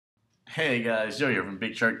Hey guys, Joe here from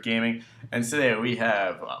Big Shark Gaming, and today we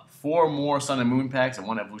have 4 more Sun and Moon packs and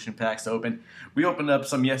 1 Evolution packs to open. We opened up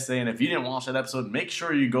some yesterday, and if you didn't watch that episode, make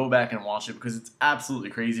sure you go back and watch it because it's absolutely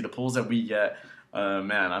crazy. The pulls that we get,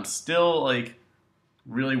 man, I'm still like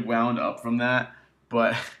really wound up from that,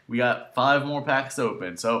 but we got 5 more packs to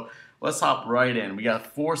open. So let's hop right in. We got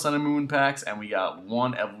 4 Sun and Moon packs, and we got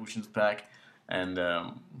 1 Evolutions pack. And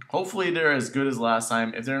hopefully they're as good as last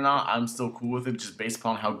time. If they're not, I'm still cool with it, just based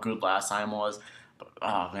upon how good last time was. But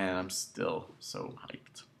oh man, I'm still so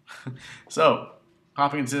hyped. So,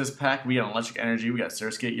 hopping into this pack, we got Electric Energy, we got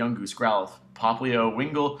Surskit, Young Goose, Growlithe, Popplio,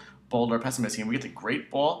 Wingull, Boulder, Pessimistic, and we get the Great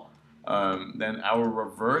Ball. Then our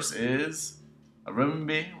reverse is a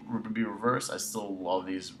Ribombee reverse. I still love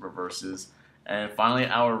these reverses. And finally,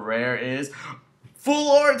 our rare is Full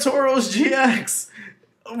Art Tauros GX.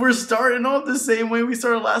 We're starting off the same way we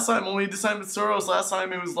started last time, only this time it's Tauros. Last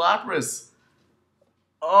time it was Lapras.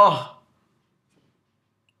 Oh.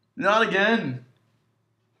 Not again.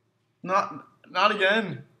 Not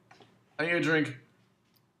again. I need a drink.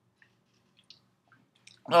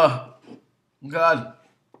 Oh. God.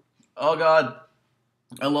 Oh, God.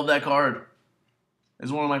 I love that card.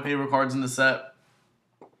 It's one of my favorite cards in the set.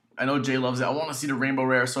 I know Jay loves it. I want to see the rainbow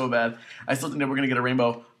rare so bad. I still think that we're going to get a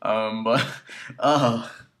rainbow. But,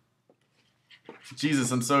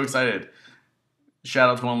 Jesus, I'm so excited. Shout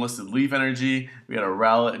out to Unlisted Leaf Energy. We got a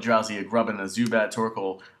Rowlet, a Drowsy, a Grubbin, a Zubat,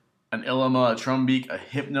 Torkoal, an Ilima, a Trumbeak, a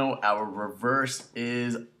Hypno. Our reverse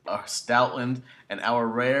is a Stoutland. And our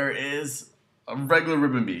rare is a regular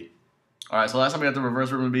Ribombee. Alright, so last time we got the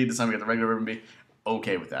reverse Ribombee. This time we got the regular Ribombee.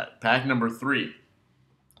 Okay with that. Pack number 3.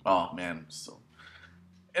 Oh, man. So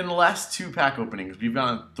in the last 2 pack openings, we've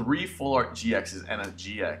gotten 3 Full Art GXs and a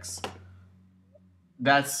GX.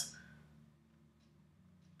 That's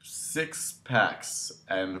 6 packs,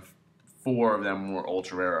 and 4 of them were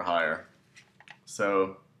ultra rare or higher.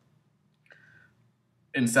 So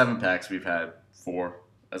in 7 packs, we've had 4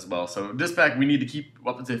 as well. So this pack, we need to keep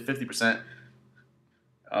up to 50%.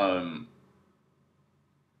 But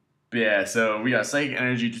yeah, so we got Psychic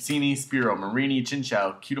Energy, Dratini, Spearow, Marini,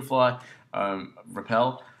 Chinchou, Cutiefly,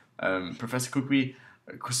 Repel, Professor Kukui,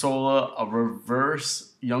 Crissola, a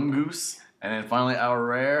reverse Young Goose, and then finally our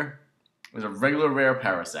rare is a regular rare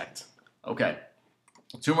Parasect. Okay,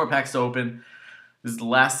 2 more packs to open. This is the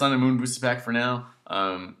last Sun and Moon booster pack for now.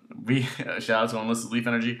 We shout out to Unlisted Leaf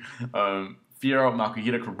Energy, Fiero,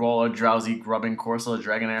 Makuhita, Crabrola, Drowsy, Grubbin, Corsola,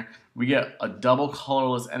 Dragonair. We get a double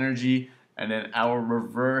colorless energy. And then our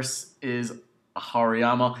reverse is a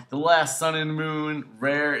Hariyama. The last Sun and Moon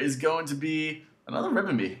rare is going to be another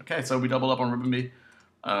Ribombee. Okay, so we doubled up on Ribombee.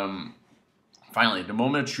 Finally, the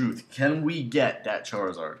moment of truth. Can we get that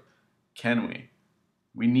Charizard? Can we?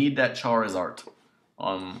 We need that Charizard.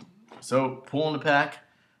 So pulling the pack,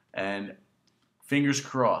 and fingers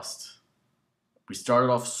crossed. We started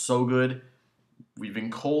off so good. We've been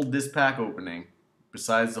cold this pack opening,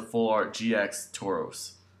 besides the Full Art GX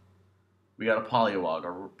Tauros. We got a Poliwag,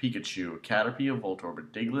 a Pikachu, a Caterpie, a Voltorb, a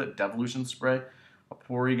Diglett, Devolution Spray, a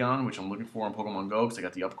Porygon, which I'm looking for on Pokemon Go because I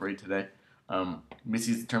got the upgrade today.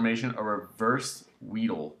 Missy's Determination, a reverse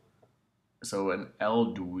Weedle, so an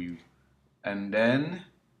Eldweeb. And then,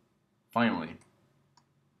 finally,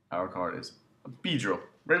 our card is a Beedrill,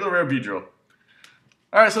 regular rare Beedrill.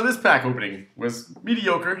 Alright, so this pack opening was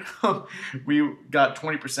mediocre. We got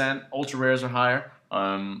 20%, ultra rares or higher.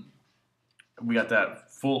 We got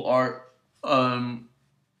that Full Art Tauros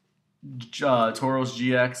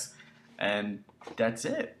GX, and that's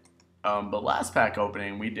it. But last pack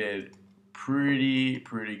opening, we did pretty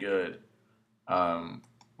good.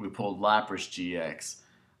 We pulled Lapras GX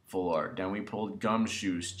Full Art. Then we pulled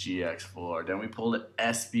Gumshoos GX Full Art. Then we pulled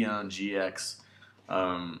Espeon GX.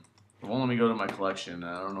 It won't let me go to my collection.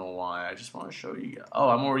 I don't know why. I just want to show you guys. Oh,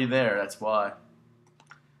 I'm already there. That's why.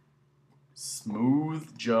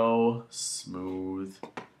 Smooth, Joe. Smooth.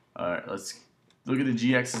 Alright, let's look at the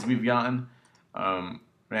GXs we've gotten.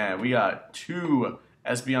 Man, we got 2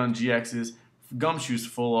 Espeon GXs, Gumshoos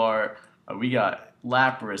Full Art, we got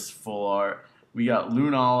Lapras Full Art, we got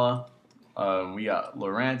Lunala, we got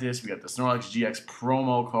Lurantis, we got the Snorlax GX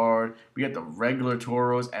promo card, we got the regular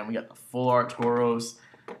Tauros, and we got the Full Art Tauros.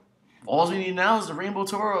 All we need now is the Rainbow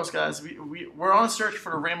Tauros, guys. We're on a search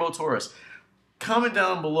for the Rainbow Tauros. Comment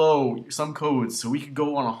down below some codes so we can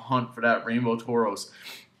go on a hunt for that Rainbow Tauros.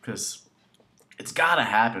 Because it's gotta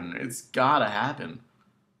happen. It's gotta happen.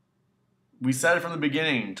 We said it from the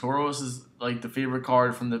beginning. Tauros is like the favorite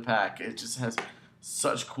card from the pack. It just has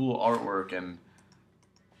such cool artwork, and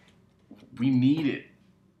we need it.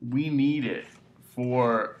 We need it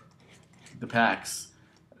for the packs.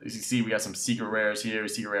 As you see, we got some secret rares here.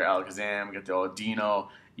 Secret rare Alakazam. We got the Odino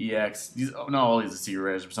EX. These, oh, not all these are secret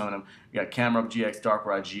rares, but some of them. We got Camerupt GX,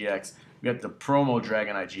 Darkrai GX. We got the promo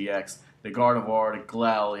Dragonite GX, the Gardevoir, the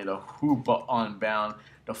Glalie, the Hoopa Unbound,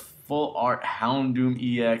 the Full Art Houndoom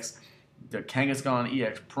EX, the Kangaskhan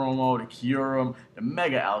EX promo, the Kyurem, the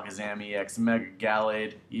Mega Alakazam EX, the Mega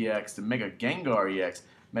Gallade EX, the Mega Gengar EX,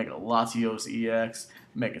 Mega Latios EX,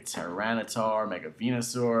 Mega Tyranitar, Mega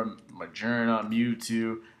Venusaur, Majerna,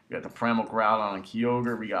 Mewtwo. We got the Primal Groudon and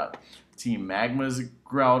Kyogre. We got Team Magma's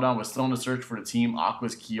Groudon. We're still in the search for the Team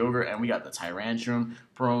Aqua's Kyogre, and we got the Tyrantrum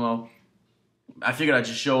promo. I figured I'd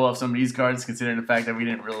just show off some of these cards, considering the fact that we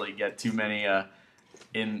didn't really get too many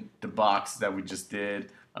in the box that we just did.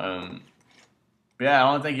 But yeah, I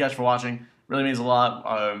want to thank you guys for watching. Really means a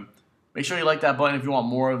lot. Make sure you like that button if you want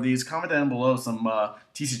more of these. Comment down below some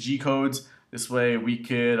TCG codes. This way we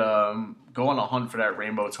could go on a hunt for that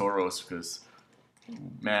Rainbow Tauros, because,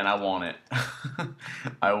 man, I want it.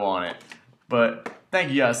 I want it. But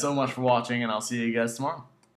thank you guys so much for watching, and I'll see you guys tomorrow.